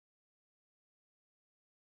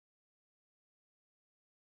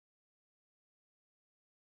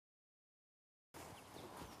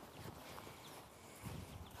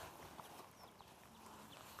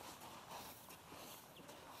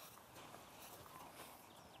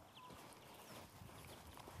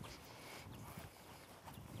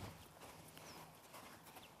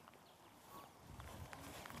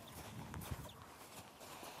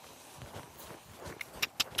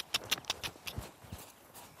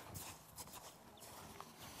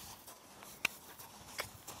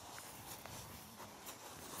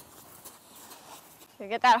So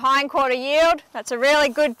get that hindquarter yield. That's a really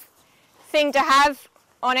good thing to have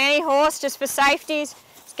on any horse just for safeties.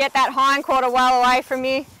 Just get that hindquarter well away from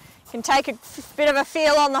you. You can take a bit of a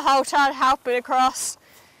feel on the halter to help it across.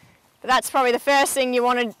 But that's probably the first thing you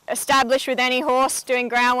want to establish with any horse doing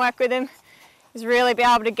groundwork with him, is really be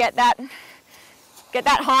able to get that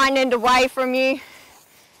hind end away from you.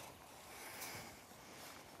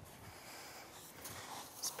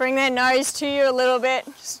 Just bring their nose to you a little bit.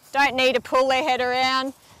 Just don't need to pull their head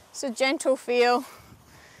around. It's a gentle feel.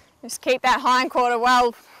 Just keep that hindquarter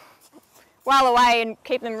well away and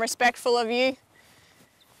keep them respectful of you.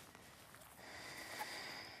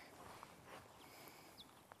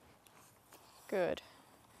 Good.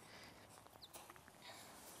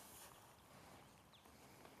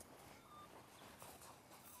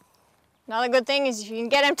 Another good thing is if you can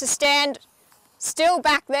get them to stand still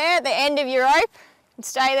back there at the end of your rope and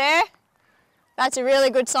stay there, that's a really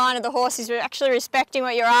good sign of the horse is actually respecting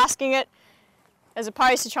what you're asking it, as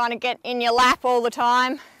opposed to trying to get in your lap all the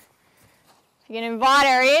time. If you can invite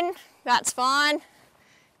her in, that's fine.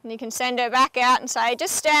 And you can send her back out and say,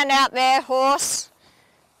 just stand out there, horse.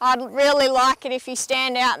 I'd really like it if you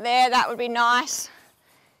stand out there, that would be nice.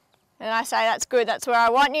 And I say, that's good, that's where I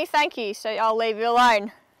want you, thank you, so I'll leave you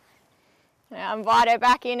alone. Now invite her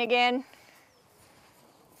back in again.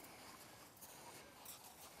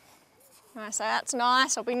 And I say, that's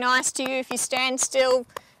nice, I'll be nice to you if you stand still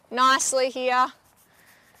nicely here.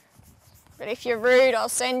 But if you're rude, I'll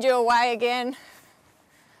send you away again.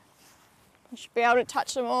 You should be able to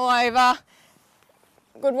touch them all over.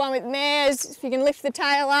 Good one with mares, if you can lift the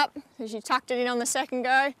tail up, because you tucked it in on the second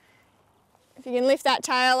go. If you can lift that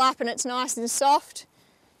tail up and it's nice and soft,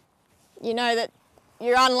 you know that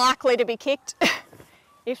you're unlikely to be kicked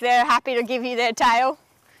if they're happy to give you their tail.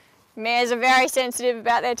 Mares are very sensitive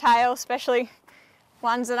about their tail, especially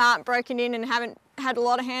ones that aren't broken in and haven't had a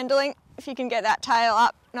lot of handling. If you can get that tail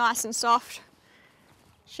up nice and soft,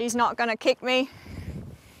 she's not going to kick me.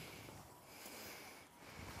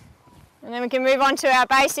 And then we can move on to our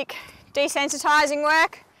basic desensitizing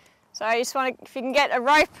work. So you just want to, if you can get a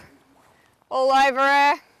rope all over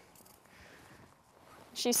her,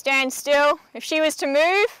 she stands still. If she was to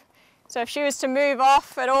move, so if she was to move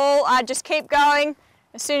off at all, I'd just keep going.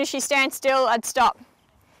 As soon as she stands still, I'd stop.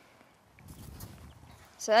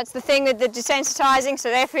 So that's the thing with the desensitizing. So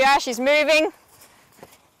there we are, she's moving.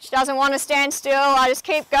 She doesn't want to stand still, I just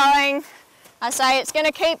keep going. I say it's going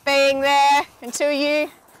to keep being there until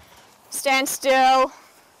you stand still,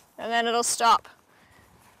 and then it'll stop.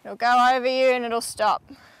 It'll go over you and it'll stop.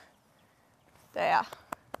 There.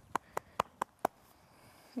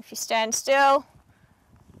 If you stand still,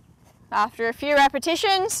 after a few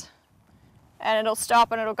repetitions, and it'll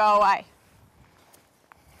stop and it'll go away.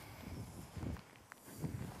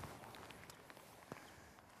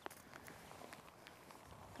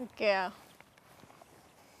 Good girl.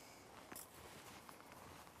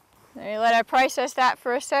 Let me let her process that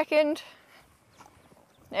for a second.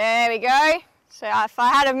 There we go. So if I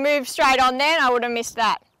had to move straight on then, I would have missed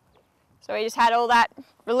that. So we just had all that,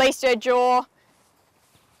 released her jaw,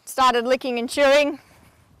 started licking and chewing.